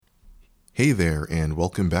Hey there, and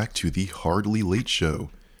welcome back to the Hardly Late Show.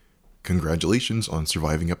 Congratulations on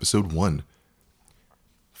surviving episode 1.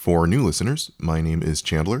 For new listeners, my name is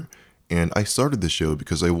Chandler, and I started this show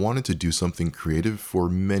because I wanted to do something creative for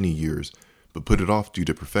many years, but put it off due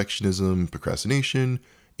to perfectionism, procrastination,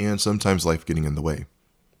 and sometimes life getting in the way.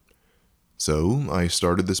 So, I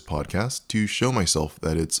started this podcast to show myself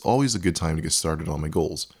that it's always a good time to get started on my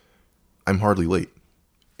goals. I'm hardly late,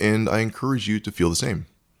 and I encourage you to feel the same.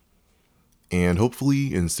 And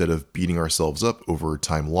hopefully, instead of beating ourselves up over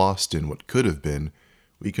time lost in what could have been,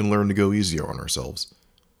 we can learn to go easier on ourselves.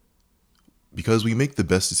 Because we make the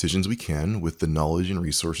best decisions we can with the knowledge and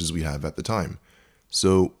resources we have at the time.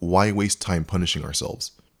 So why waste time punishing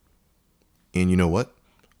ourselves? And you know what?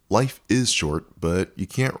 Life is short, but you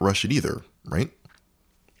can't rush it either, right?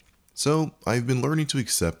 So I've been learning to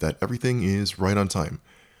accept that everything is right on time.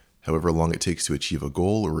 However long it takes to achieve a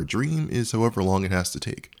goal or a dream is however long it has to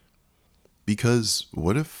take. Because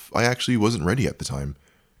what if I actually wasn't ready at the time?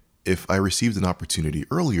 If I received an opportunity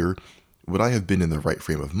earlier, would I have been in the right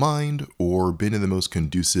frame of mind or been in the most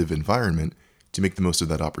conducive environment to make the most of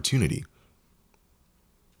that opportunity?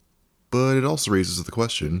 But it also raises the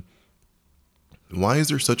question, why is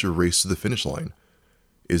there such a race to the finish line?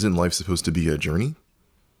 Isn't life supposed to be a journey?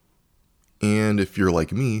 And if you're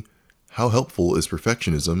like me, how helpful is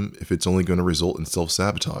perfectionism if it's only going to result in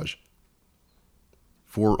self-sabotage?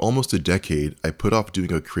 For almost a decade, I put off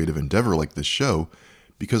doing a creative endeavor like this show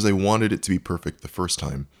because I wanted it to be perfect the first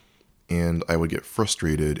time, and I would get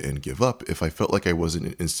frustrated and give up if I felt like I wasn't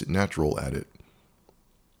an instant natural at it.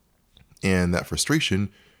 And that frustration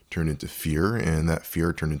turned into fear, and that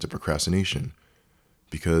fear turned into procrastination.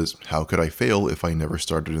 Because how could I fail if I never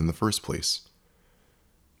started in the first place?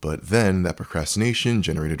 But then that procrastination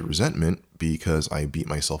generated resentment because I beat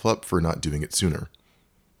myself up for not doing it sooner.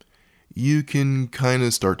 You can kind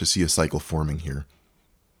of start to see a cycle forming here.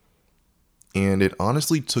 And it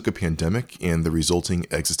honestly took a pandemic and the resulting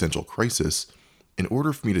existential crisis in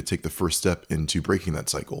order for me to take the first step into breaking that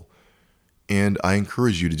cycle. And I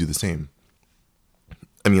encourage you to do the same.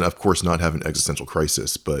 I mean, of course, not have an existential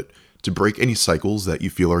crisis, but to break any cycles that you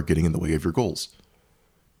feel are getting in the way of your goals.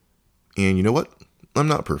 And you know what? I'm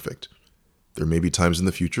not perfect. There may be times in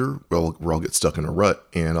the future where I'll get stuck in a rut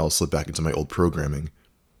and I'll slip back into my old programming.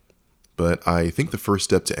 But I think the first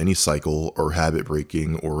step to any cycle or habit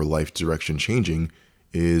breaking or life direction changing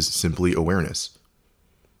is simply awareness.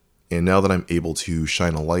 And now that I'm able to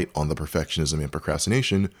shine a light on the perfectionism and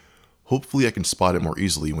procrastination, hopefully I can spot it more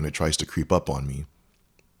easily when it tries to creep up on me.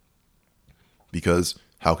 Because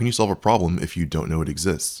how can you solve a problem if you don't know it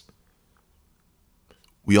exists?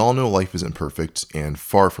 We all know life isn't perfect and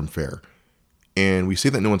far from fair. And we say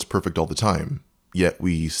that no one's perfect all the time. Yet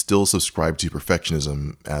we still subscribe to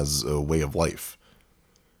perfectionism as a way of life.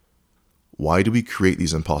 Why do we create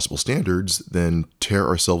these impossible standards, then tear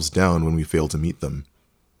ourselves down when we fail to meet them?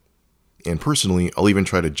 And personally, I'll even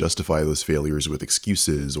try to justify those failures with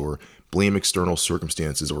excuses or blame external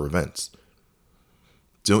circumstances or events.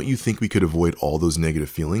 Don't you think we could avoid all those negative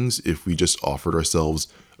feelings if we just offered ourselves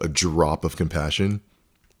a drop of compassion?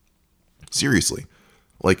 Seriously,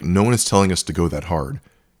 like no one is telling us to go that hard.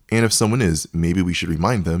 And if someone is, maybe we should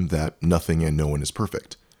remind them that nothing and no one is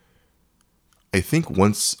perfect. I think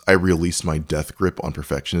once I released my death grip on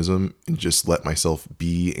perfectionism and just let myself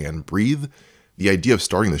be and breathe, the idea of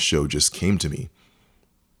starting the show just came to me.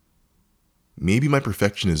 Maybe my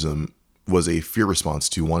perfectionism was a fear response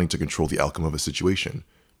to wanting to control the outcome of a situation.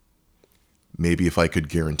 Maybe if I could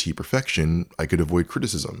guarantee perfection, I could avoid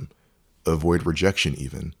criticism, avoid rejection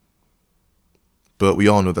even. But we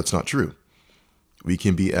all know that's not true. We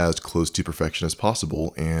can be as close to perfection as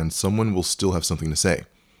possible, and someone will still have something to say.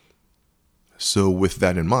 So with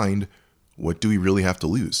that in mind, what do we really have to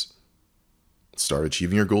lose? Start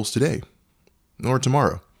achieving your goals today. Or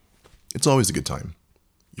tomorrow. It's always a good time.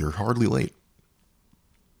 You're hardly late.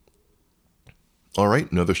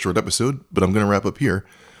 Alright, another short episode, but I'm going to wrap up here.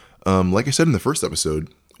 Like I said in the first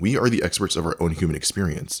episode, we are the experts of our own human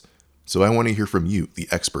experience. So I want to hear from you, the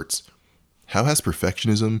experts. How has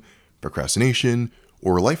perfectionism, procrastination,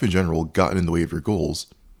 or life in general gotten in the way of your goals?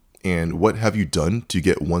 And what have you done to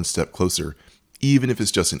get one step closer, even if it's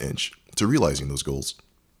just an inch, to realizing those goals?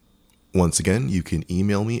 Once again, you can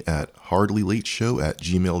email me at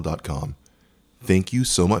hardlylateshow@gmail.com. Thank you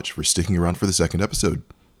so much for sticking around for the second episode.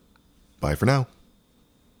 Bye for now.